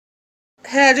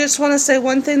Hey, I just want to say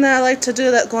one thing that I like to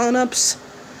do that grown-ups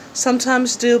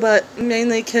sometimes do, but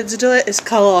mainly kids do it, is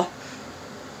color.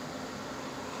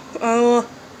 I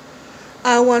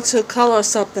want to color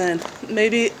something.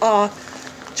 Maybe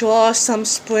draw some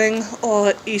spring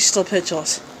or Easter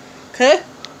pictures. Okay?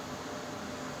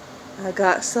 I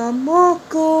got some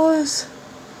markers.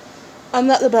 I'm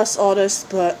not the best artist,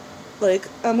 but like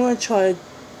I'm gonna try to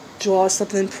draw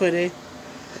something pretty,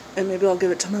 and maybe I'll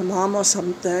give it to my mom or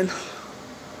something.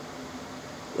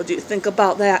 What do you think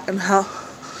about that? And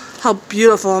how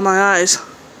beautiful are my eyes?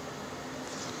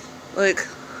 Like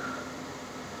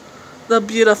the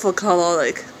beautiful color.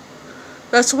 Like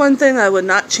that's one thing I would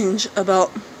not change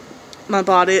about my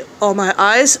body or my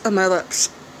eyes and my lips.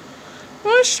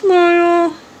 I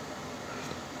smile.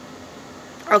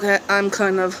 Okay, I'm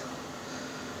kind of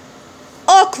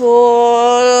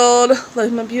awkward,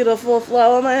 like my beautiful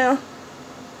flower man.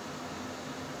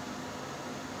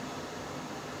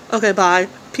 Okay, bye.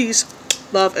 Peace,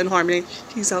 love, and harmony.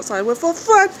 He's outside with a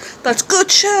friend. That's good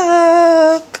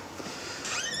check.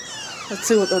 Let's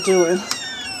see what they're doing.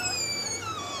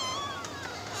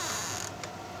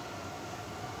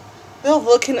 They're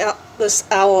looking at this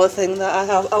owl thing that I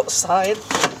have outside.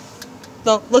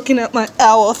 They're looking at my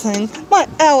owl thing. My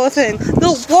owl thing.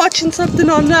 They're watching something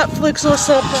on Netflix or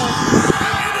something.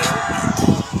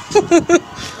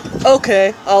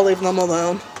 Okay, I'll leave them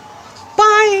alone.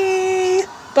 Bye!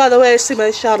 By the way, I see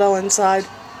my shadow inside.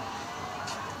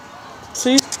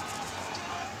 See?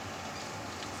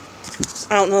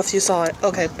 I don't know if you saw it.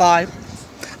 Okay, bye.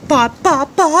 Bye, bye,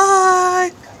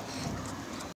 bye!